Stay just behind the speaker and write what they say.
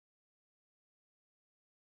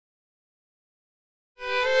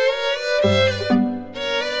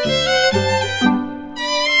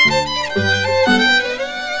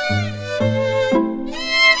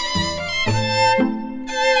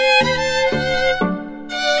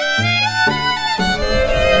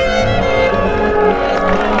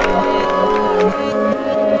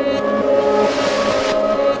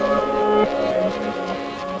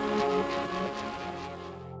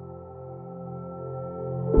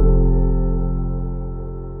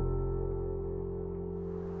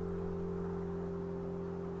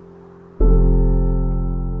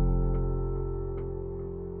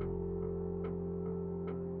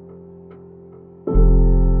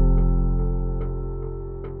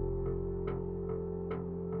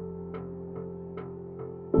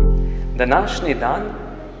Današnji dan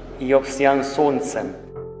je obsijan s soncem,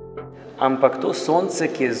 ampak to sonce,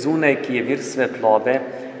 ki je zunaj, ki je vir svetlobe,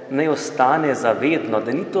 naj ostane zavedno,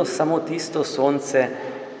 da ni to samo tisto sonce,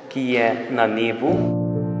 ki je na nebu,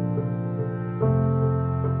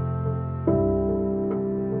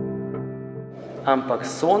 ampak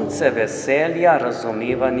sonce veselja,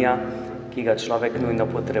 razumevanja, ki ga človek nujno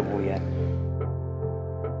potrebuje.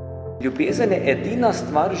 Ljubezen je edina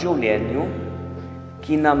stvar v življenju,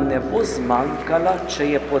 ki nam ne bo zmanjkala, če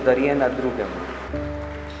je podarjena drugemu.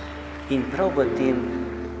 In prav v tem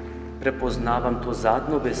prepoznavam to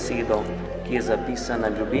zadnjo besedo, ki je zapisana: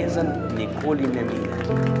 ljubezen nikoli ne mine.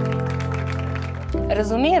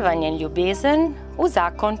 Razumevanje in ljubezen v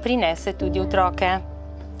zakon prinese tudi otroke,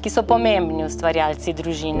 ki so pomembni ustvarjalci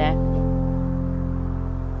družine.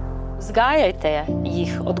 Vzgajajte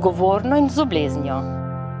jih odgovorno in z ljubeznijo.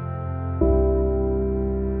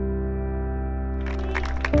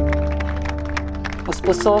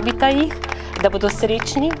 Usposobite jih, da bodo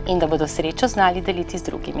srečni in da bodo srečo znali deliti z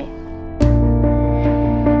drugimi.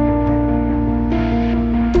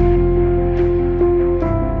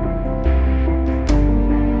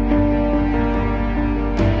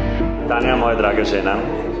 Tanja, moja draga žena.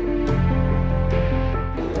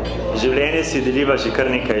 Življenje si deliva že kar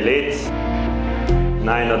nekaj let.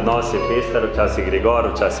 Najin odnos je pester, včasih gre gor,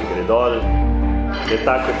 včasih gre dol. Je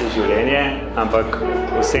tako, kot je življenje, ampak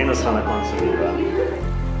vseeno smo na koncu dneva.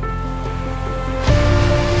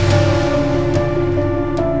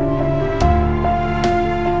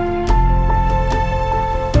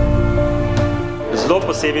 Zelo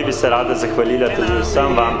posebej bi se rada zahvalila tudi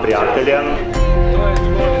vsem vam, prijateljem.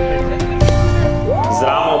 Z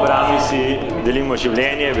ramo ob rami si delimo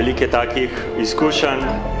življenje, velike takih izkušenj.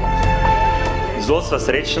 Zelo sva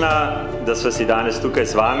srečna, da sva si danes tukaj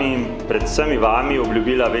z vami in pred vsemi vami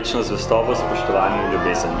obljubila večno zvestobo, spoštovanje in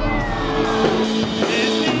ljubezen.